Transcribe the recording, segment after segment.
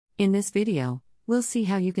In this video, we'll see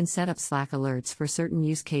how you can set up Slack alerts for certain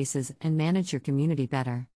use cases and manage your community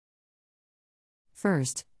better.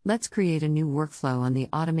 First, let's create a new workflow on the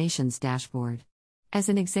Automations dashboard. As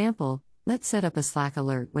an example, let's set up a Slack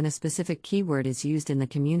alert when a specific keyword is used in the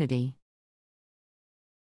community.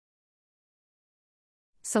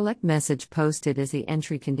 Select Message Posted as the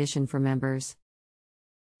entry condition for members,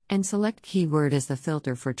 and select Keyword as the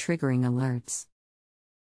filter for triggering alerts.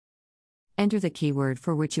 Enter the keyword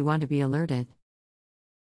for which you want to be alerted.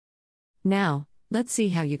 Now, let's see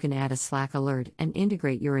how you can add a Slack alert and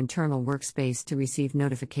integrate your internal workspace to receive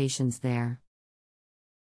notifications there.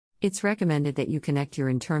 It's recommended that you connect your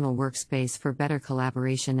internal workspace for better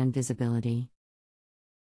collaboration and visibility.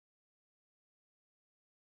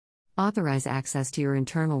 Authorize access to your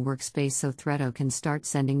internal workspace so Threado can start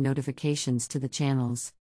sending notifications to the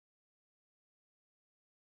channels.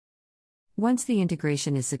 Once the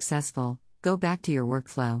integration is successful, go back to your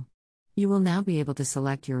workflow. You will now be able to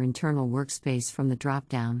select your internal workspace from the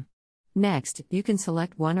drop-down. Next, you can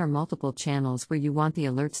select one or multiple channels where you want the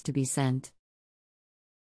alerts to be sent.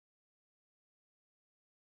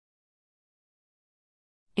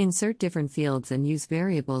 Insert different fields and use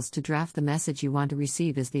variables to draft the message you want to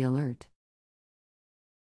receive as the alert.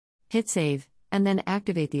 Hit Save, and then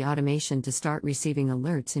activate the automation to start receiving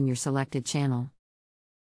alerts in your selected channel.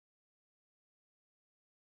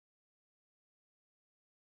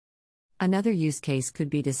 Another use case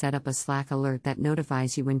could be to set up a Slack alert that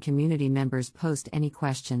notifies you when community members post any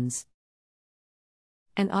questions.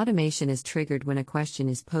 An automation is triggered when a question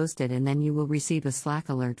is posted, and then you will receive a Slack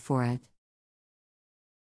alert for it.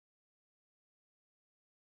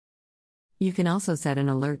 You can also set an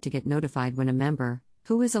alert to get notified when a member,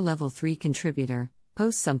 who is a Level 3 contributor,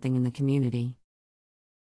 posts something in the community.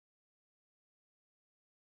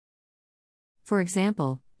 For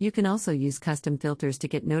example, you can also use custom filters to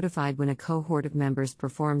get notified when a cohort of members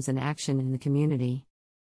performs an action in the community.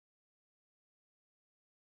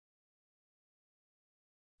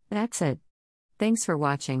 That's it. Thanks for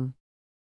watching.